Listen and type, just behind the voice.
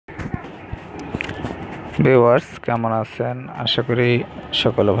Viewers কেমন আছেন? আশা করি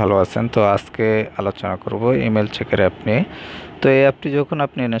সকলে ভালো আছেন। তো আজকে আলোচনা করব ইমেল চেকের অ্যাপ নিয়ে। তো এই অ্যাপটি যখন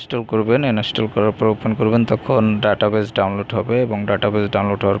আপনি ইনস্টল করবেন, ইনস্টল করার পর ওপেন করবেন, তখন ডাটাবেস ডাউনলোড হবে এবং ডাটাবেস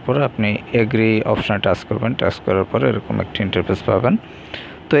ডাউনলোড হওয়ার পর আপনি এগ্রি অপশনে টাচ করবেন। টাচ করার পর এরকম একটি ইন্টারফেস পাবেন।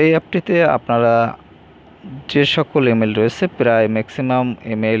 তো এই অ্যাপটিতে আপনারা যে সকল ইমেল রয়েছে, প্রায় ম্যাক্সিমাম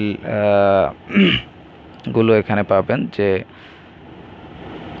ইমেল গুলো এখানে পাবেন।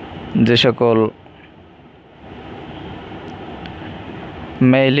 যে সকল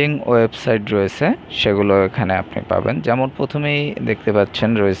মেইলিং ওয়েবসাইট রয়েছে সেগুলো এখানে আপনি পাবেন। যেমন প্রথমেই দেখতে পাচ্ছেন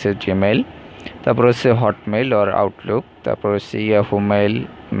রয়েছে জিমেইল, তারপর হচ্ছে হটমেইল অর আউটলুক, তারপর হচ্ছে Yahoo mail,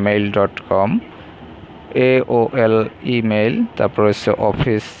 mail.com, AOL email, তারপর হচ্ছে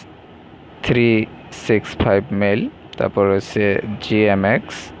অফিস 365 মেইল, তারপর হচ্ছে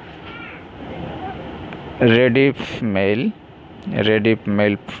জিএমএক্স, Rediff mail, Rediff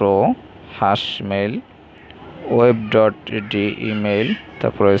mail pro, hash mail, web.de email,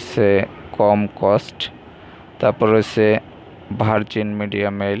 তারপর হচ্ছে কমকস্ট, তারপর হচ্ছে virgin media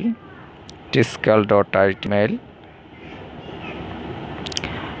mail, টিসকাল.it mail,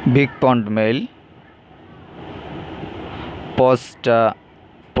 big পন্ড মেইল, পস্টা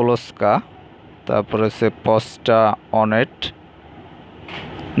পোলস্কা, তারপর হচ্ছে পস্টা অনেট,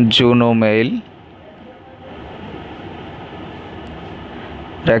 Juno mail,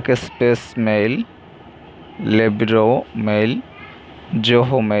 র্যাকস্পেস mail, লেব্রো mail,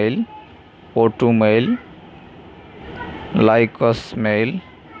 Zoho mail, ওটু mail, likes mail,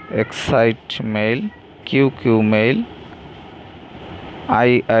 excite mail, QQ mail,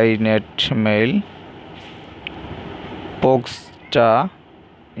 আইআইনেট mail, পোক্সটা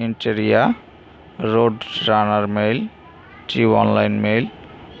ইন্টেরিয়া, road রানার mail, টি online mail,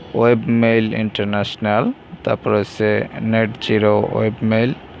 web mail international, তারপর হচ্ছে net zero web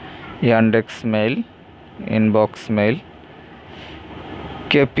mail, Yandex mail, inbox mail,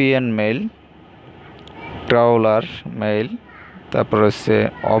 KPN mail, crawler mail, তারপর হচ্ছে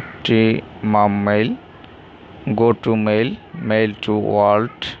optimum mail, go to mail, mail two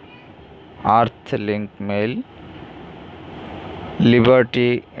world, earth link mail, liberty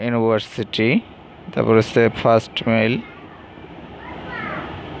university, তারপর হচ্ছে first mail,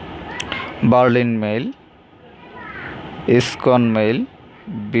 Berlin mail, ISKCON mail,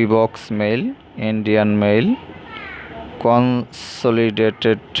 বিবক্স mail, Indian mail,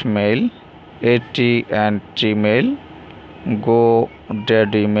 consolidated mail, AT&T mail,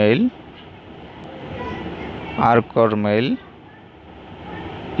 GoDaddy mail, আরকর mail,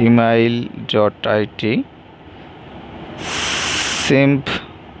 ইমেইল.it,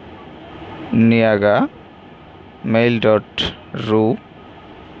 সিম্পনিয়াগা, মেইল.ru,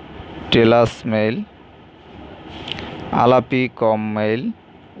 tell us mail, আলাপি.com mail,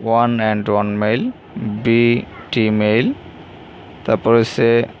 one and one mail, BT mail, তারপর হচ্ছে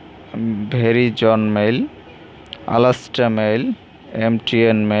Verizon mail, আলাস্টা mail,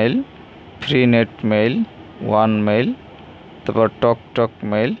 MTN mail, ফ্রিনেট mail, one mail, তারপর টকটক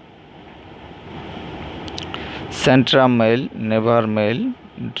mail, Centrum mail, never mail,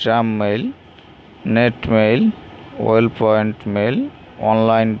 drum mail, net mail, well point mail,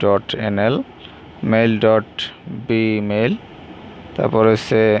 অনলাইন.nl, মেইল.বি mail, তারপর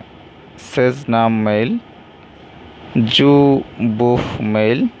হচ্ছে সেজনাম mail, জুবুহ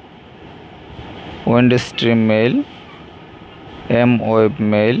mail, উইন্ডস্ট্রিম mail, এমওয়েব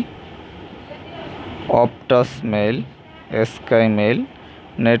mail, Optus mail, sky mail,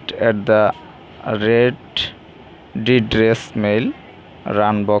 net@the-rate ডিড্রেস mail,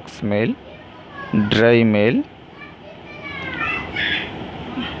 রানবক্স mail, dry mail,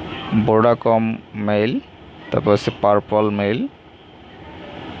 ভোডাকম mail, তারপর হচ্ছে purple mail,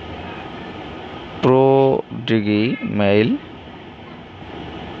 প্রোডিগি mail,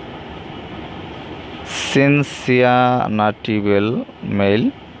 সিনসিয়ানাটিভেল mail,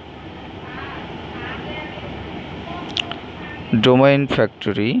 domain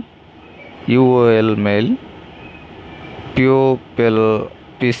factory, UOL mail, people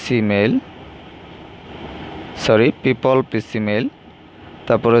পিসি mail,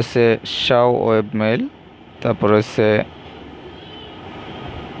 তারপর হচ্ছে শাও web mail, তারপর হচ্ছে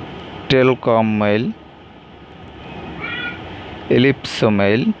talcum mail, এলিপসো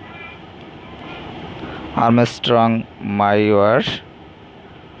mail, Armstrong মাইওয়ার,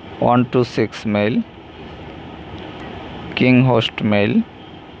 126 mail, কিংহোস্ট mail,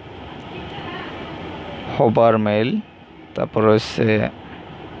 hover mail, তারপর হচ্ছে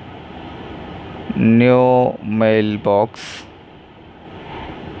new mail box,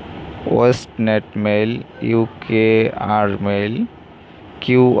 ওয়েস্টনেট mail, UKR mail,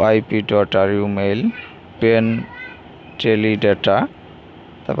 QIP.RU mail, pen টেলিডাটা,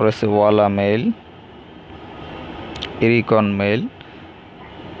 তারপর হচ্ছে ওয়ালা mail, ইরিকন mail,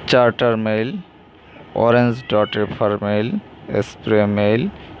 charter mail, orange.fr mail, spray mail,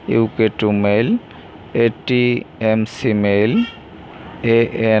 UK2 mail, ATMC mail,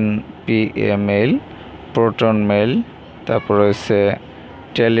 ANPA mail, proton mail, তারপর হচ্ছে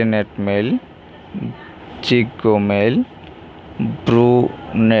টেলিনেট mail, চিগো mail,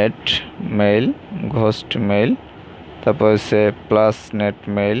 brunette mail, ghost mail, তারপর হচ্ছে প্লাসনেট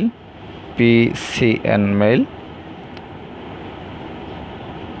mail, PCN mail,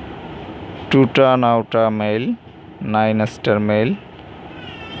 টুটানাউটা mail, 9 star mail,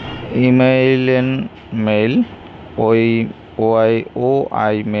 ইমেইলেন mail,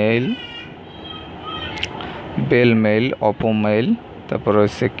 OI mail, bell mail, Oppo mail, তারপর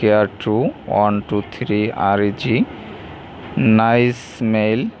হচ্ছে কেয়ার2 123 REG, nice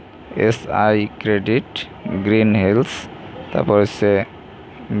mail, SI credit, green hills, তারপর হচ্ছে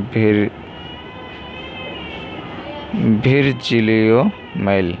ভিরজিলিও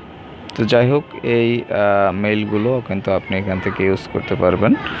mail. তো যাই হোক, এই মেইলগুলো কিন্তু আপনি এখান থেকে ইউজ করতে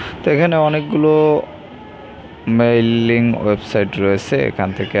পারবেন। তো এখানে অনেকগুলো মেইলিং ওয়েবসাইট রয়েছে, এখান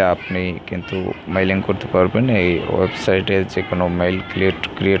থেকে আপনি কিন্তু মেইলিং করতে পারবেন। এই ওয়েবসাইটে যে কোনো মেইল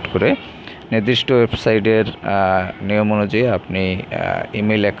ক্রিয়েট করে নির্দিষ্ট ওয়েবসাইটের নিয়ম অনুযায়ী আপনি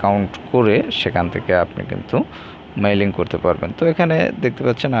ইমেল অ্যাকাউন্ট করে সেখান থেকে আপনি কিন্তু মেইলিং করতে পারবেন। তো এখানে দেখতে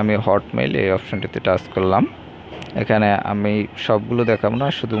পাচ্ছেন আমি হটমেইল এই অপশনটিতে টাচ করলাম। এখানে আমি সবগুলো দেখাবো না,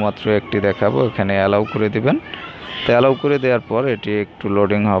 শুধুমাত্র একটি দেখাবো। এখানে অ্যালাউ করে দিবেন। তো অ্যালাউ করে দেওয়ার পর এটি একটু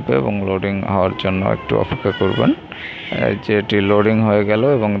লোডিং হবে এবং লোডিং হওয়ার জন্য একটু অপেক্ষা করবেন। যে এটি লোডিং হয়ে গেল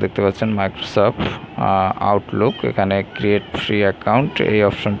এবং দেখতে পাচ্ছেন মাইক্রোসফট আউটলুক, এখানে ক্রিয়েট ফ্রি অ্যাকাউন্ট এই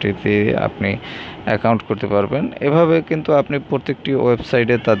অপশনটিতে আপনি অ্যাকাউন্ট করতে পারবেন। এভাবে কিন্তু আপনি প্রত্যেকটি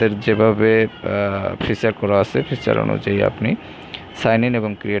ওয়েবসাইটে তাদের যেভাবে ফিচার করা আছে ফিচার অনুযায়ী আপনি সাইন ইন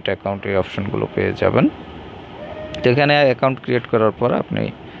এবং ক্রিয়েট অ্যাকাউন্ট এই অপশনগুলো পেয়ে যাবেন। তো এখানে অ্যাকাউন্ট ক্রিয়েট করার পর আপনি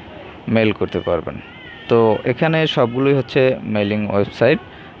মেল করতে পারবেন। তো এখানে সবগুলোই হচ্ছে মেইলিং ওয়েবসাইট,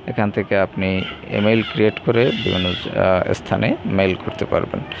 এখান থেকে আপনি ইমেল ক্রিয়েট করে বিভিন্ন স্থানে মেইল করতে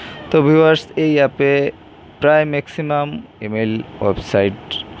পারবেন। তো ভিউয়ার্স, এই অ্যাপে প্রায় ম্যাক্সিমাম ইমেল ওয়েবসাইট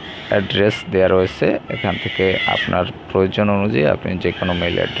অ্যাড্রেস দেওয়া রয়েছে। এখান থেকে আপনার প্রয়োজন অনুযায়ী আপনি যে কোনো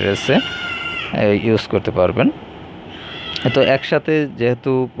মেইল অ্যাড্রেসে ইউজ করতে পারবেন। তো একসাথে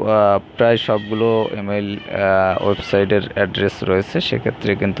যেহেতু প্রায় সবগুলো ইমেল ওয়েবসাইটের অ্যাড্রেস রয়েছে,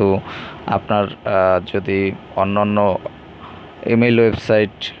 সেক্ষেত্রে কিন্তু আপনার যদি অন্যান্য ইমেল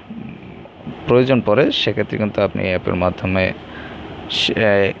ওয়েবসাইট প্রয়োজন পড়ে, সেক্ষেত্রে কিন্তু আপনি অ্যাপের মাধ্যমে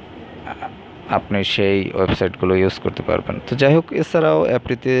আপনি সেই ওয়েবসাইটগুলো ইউজ করতে পারবেন। তো যাই হোক, এছাড়াও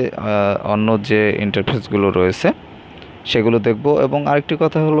অ্যাপটিতে অন্য যে ইন্টারফেসগুলো রয়েছে সেগুলো দেখব। এবং আরেকটি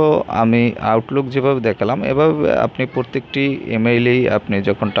কথা হলো, আমি আউটলুক যেভাবে দেখালাম এভাবে আপনি প্রত্যেকটি ইমেইলেই আপনি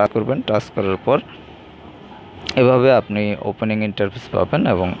যখন টাচ করবেন, টাচ করার পর এভাবে আপনি ওপেনিং ইন্টারফেস পাবেন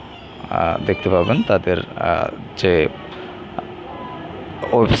এবং দেখতে পাবেন তাদের যে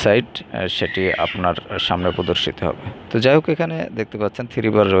ওয়েবসাইট সেটি আপনার সামনে প্রদর্শিত হবে। তো যাই হোক, এখানে দেখতে পাচ্ছেন 3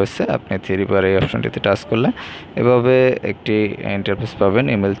 বার রয়েছে, আপনি 3 বার এই অপশনটিতে টাচ করলে এভাবে একটি ইন্টারফেস পাবেন।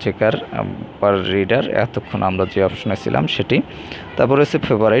 ইমেল চেকার পার রিডার, এতক্ষণ আমরা যে অপশনে ছিলাম সেটি। তারপর হচ্ছে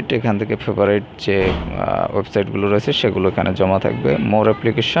ফেভারাইট, এখান থেকে ফেভারাইট যে ওয়েবসাইটগুলো রয়েছে সেগুলো এখানে জমা থাকবে। মোর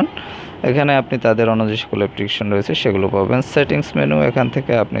অ্যাপ্লিকেশন, এখানে আপনি তাদের অন্য যে সকল অ্যাপ্লিকেশন রয়েছে সেগুলো পাবেন। সেটিংস মেনু, এখান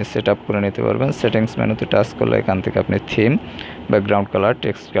থেকে আপনি সেট আপ করে নিতে পারবেন। সেটিংস মেনুতে টাচ করলে এখান থেকে আপনি theme, background colour,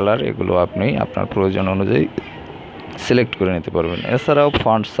 text colour এগুলো আপনি আপনার প্রয়োজন অনুযায়ী সিলেক্ট করে নিতে পারবেন। এছাড়াও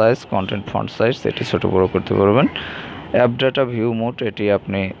font size, content font size এটি ছোটো বড়ো করতে পারবেন। অ্যাপ ডাটা ভিউ মোড, এটি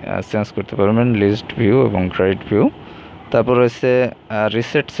আপনি চেঞ্জ করতে পারবেন। লিস্ট ভিউ এবং গ্রাইড ভিউ। তারপর রয়েছে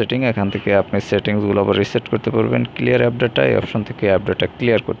রিসেট সেটিং, এখান থেকে আপনি সেটিংসগুলো আবার রিসেট করতে পারবেন। ক্লিয়ার অ্যাপ ডাটা, এই অপশন থেকে অ্যাপ ডাটা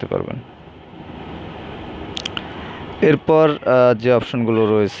ক্লিয়ার করতে পারবেন। এরপর যে অপশনগুলো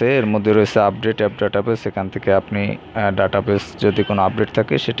রয়েছে এর মধ্যে রয়েছে আপডেট অ্যাপ ডাটাবেস, এখান থেকে আপনি ডাটাবেস যদি কোনো আপডেট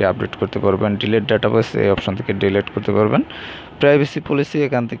থাকে সেটি আপডেট করতে পারবেন। ডিলিট ডাটাবেস, এই অপশন থেকে ডিলিট করতে পারবেন। প্রাইভেসি পলিসি,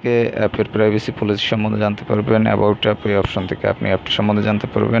 এখান থেকে অ্যাপের প্রাইভেসি পলিসি সম্বন্ধে জানতে পারবেন। অ্যাবাউট অ্যাপ, এই অপশন থেকে আপনি অ্যাপটি সম্বন্ধে জানতে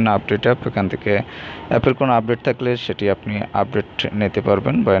পারবেন। আপডেট অ্যাপ, এখান থেকে অ্যাপের কোনো আপডেট থাকলে সেটি আপনি আপডেট নিতে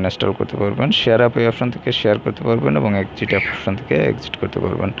পারবেন বা ইনস্টল করতে পারবেন। শেয়ার অ্যাপ, এই অপশন থেকে শেয়ার করতে পারবেন এবং এক্সিট অ্যাপ অপশন থেকে এক্সিট করতে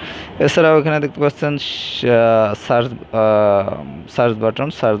পারবেন। এছাড়াও এখানে দেখতে পাচ্ছেন সার্চ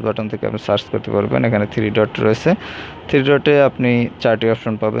বাটন থেকে আপনি সার্চ করতে পারবেন। এখানে 3 ডট রয়েছে, 3 ডটে আপনি 4টি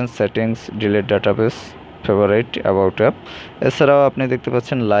অপশন পাবেন: settings, delete database, favourite, about app. এছাড়াও আপনি দেখতে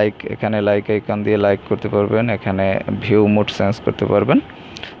পাচ্ছেন লাইক, এখানে লাইক আইকন দিয়ে লাইক করতে পারবেন। এখানে ভিউ মোড চেঞ্জ করতে পারবেন।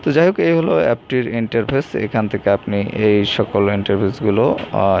 তো যাই হোক, এই হলো অ্যাপটির ইন্টারফেস, এখান থেকে আপনি এই সকল ইন্টারফেসগুলো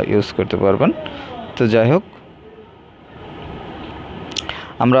ইউজ করতে পারবেন। তো যাই হোক,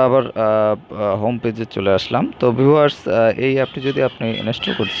 আমরা আবার হোম পেজে চলে আসলাম। তো ভিউয়ার্স, এই অ্যাপটি যদি আপনি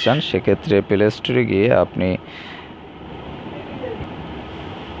ইনস্টল করতে চান সেক্ষেত্রে প্লে স্টোরে গিয়ে আপনি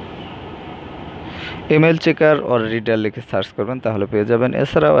ইমেল চেকার অর রিডার লিখে সার্চ করবেন, তাহলে পেয়ে যাবেন।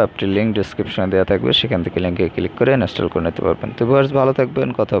 এছাড়াও অ্যাপটির লিঙ্ক ডিসক্রিপশনে দেওয়া থাকবে, সেখান থেকে লিঙ্কে ক্লিক করে ইনস্টল করে নিতে পারবেন। তো ভিউয়ার্স, ভালো থাকবেন,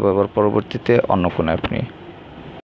 কথা হবে আবার পরবর্তীতে অন্য কোনো অ্যাপ নিয়ে।